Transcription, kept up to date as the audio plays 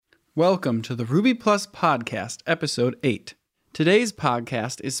Welcome to the Ruby Plus Podcast, Episode 8. Today's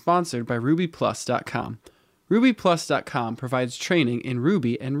podcast is sponsored by RubyPlus.com. RubyPlus.com provides training in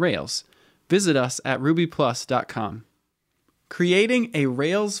Ruby and Rails. Visit us at RubyPlus.com. Creating a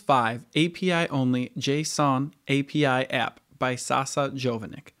Rails 5 API-only JSON API app by Sasa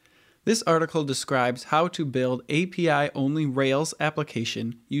Jovanic. This article describes how to build API-only Rails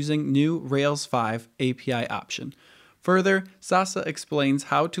application using new Rails 5 API option. Further, Sasa explains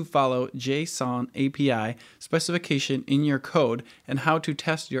how to follow JSON API specification in your code and how to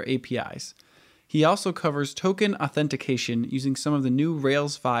test your APIs. He also covers token authentication using some of the new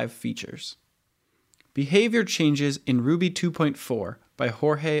Rails 5 features. Behavior changes in Ruby 2.4 by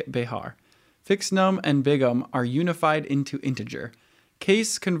Jorge Bejar. Fixnum and bigum are unified into integer.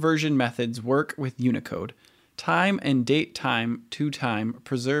 Case conversion methods work with Unicode. Time and date time to time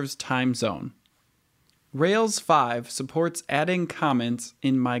preserves time zone. Rails 5 supports adding comments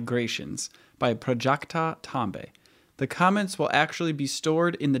in migrations by Prajakta Tambe. The comments will actually be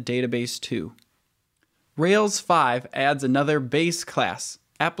stored in the database too. Rails 5 adds another base class,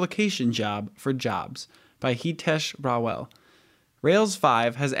 Application Job for Jobs, by Hitesh Rawal. Rails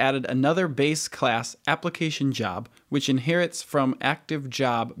 5 has added another base class, Application Job, which inherits from Active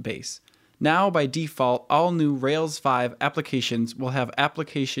Job base. Now, by default, all new Rails 5 applications will have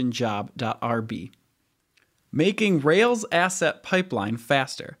applicationjob.rb. Making Rails Asset Pipeline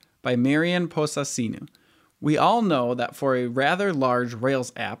Faster by Marian Posasinu. We all know that for a rather large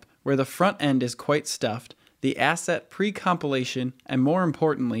Rails app, where the front end is quite stuffed, the asset pre-compilation and, more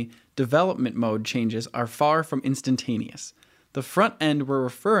importantly, development mode changes are far from instantaneous. The front end we're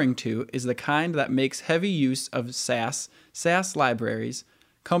referring to is the kind that makes heavy use of Sass libraries,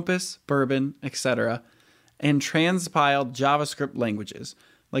 Compass, Bourbon, etc., and transpiled JavaScript languages,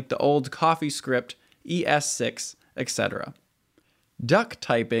 like the old CoffeeScript, ES6, etc. Duck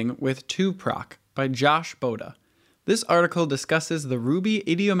typing with 2proc by Josh Boda. This article discusses the Ruby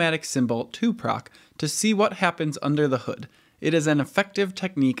idiomatic symbol 2proc to see what happens under the hood. It is an effective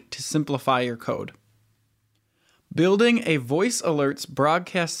technique to simplify your code. Building a voice alerts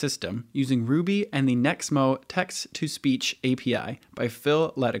broadcast system using Ruby and the Nexmo text-to-speech API by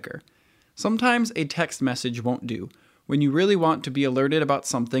Phil Lediger. Sometimes a text message won't do. When you really want to be alerted about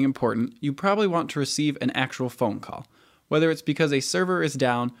something important, you probably want to receive an actual phone call, whether it's because a server is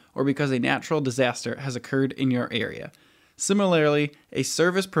down or because a natural disaster has occurred in your area. Similarly, a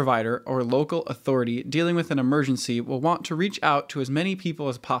service provider or local authority dealing with an emergency will want to reach out to as many people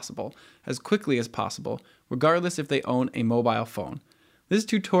as possible, as quickly as possible, regardless if they own a mobile phone. This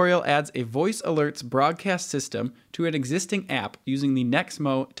tutorial adds a voice alerts broadcast system to an existing app using the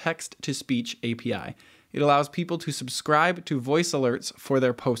Nexmo text-to-speech API. It allows people to subscribe to voice alerts for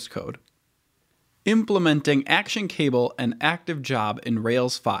their postcode. Implementing Action Cable and Active Job in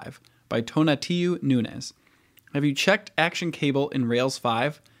Rails 5 by Tonatiuh Nunes. Have you checked Action Cable in Rails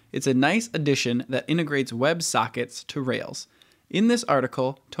 5? It's a nice addition that integrates WebSockets to Rails. In this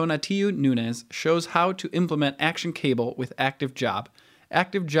article, Tonatiuh Nunes shows how to implement Action Cable with Active Job.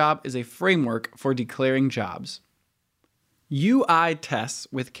 Active Job is a framework for declaring jobs. UI tests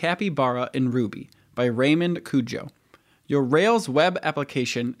with Capybara in Ruby by Raymond Cujo. Your Rails web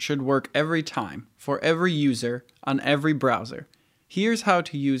application should work every time, for every user, on every browser. Here's how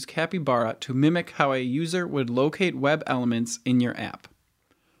to use Capybara to mimic how a user would locate web elements in your app.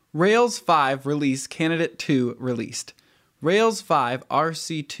 Rails 5 Release Candidate 2 released. Rails 5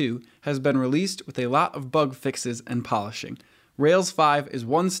 RC2 has been released with a lot of bug fixes and polishing. Rails 5 is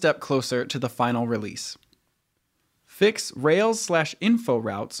one step closer to the final release. Fix Rails/info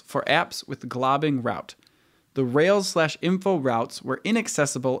routes for apps with globbing route. The Rails/info routes were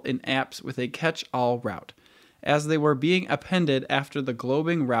inaccessible in apps with a catch-all route, as they were being appended after the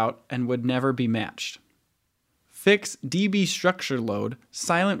globbing route and would never be matched. Fix DB structure load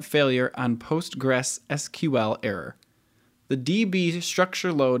silent failure on Postgres SQL error. The DB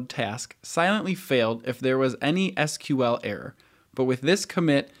structure load task silently failed if there was any SQL error, but with this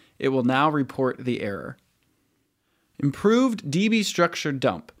commit, it will now report the error. Improved DB structure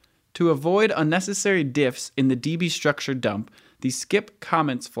dump. To avoid unnecessary diffs in the DB structure dump, the skip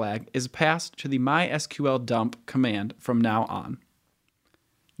comments flag is passed to the MySQL dump command from now on.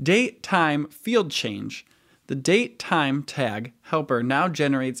 Date time field change. The date time tag helper now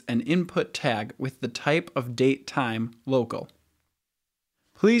generates an input tag with the type of date time local.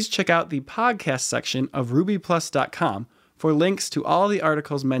 Please check out the podcast section of RubyPlus.com for links to all the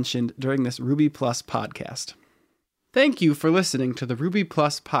articles mentioned during this Ruby Plus podcast. Thank you for listening to the Ruby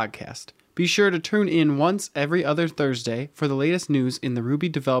Plus podcast. Be sure to tune in once every other Thursday for the latest news in the Ruby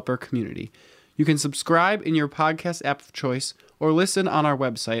developer community. You can subscribe in your podcast app of choice or listen on our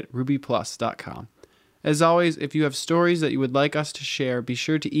website, rubyplus.com. As always, if you have stories that you would like us to share, be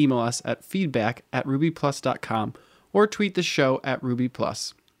sure to email us at feedback@rubyplus.com or tweet the show at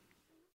rubyplus.